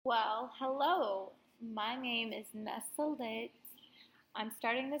Well, hello. My name is Nessa Lit. I'm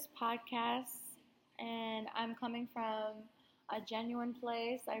starting this podcast and I'm coming from a genuine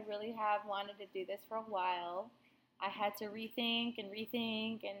place. I really have wanted to do this for a while. I had to rethink,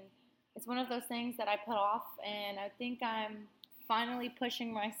 and it's one of those things that I put off, and I think I'm finally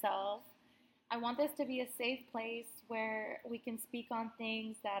pushing myself. I want this to be a safe place where we can speak on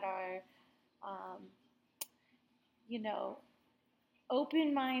things that are, um, you know,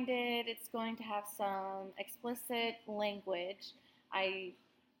 open minded. It's going to have some explicit language. I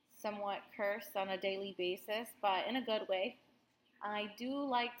somewhat curse on a daily basis, but in a good way. I do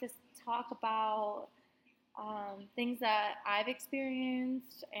like to talk about things that I've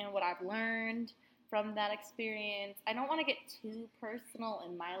experienced and what I've learned from that experience. I don't want to get too personal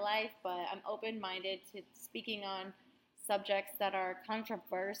in my life, but I'm open minded to speaking on subjects that are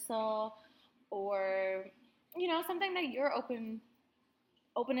controversial or something that you're open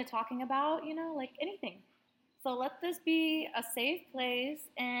to talking about, like anything. So let this be a safe place,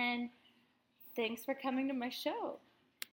 and thanks for coming to my show.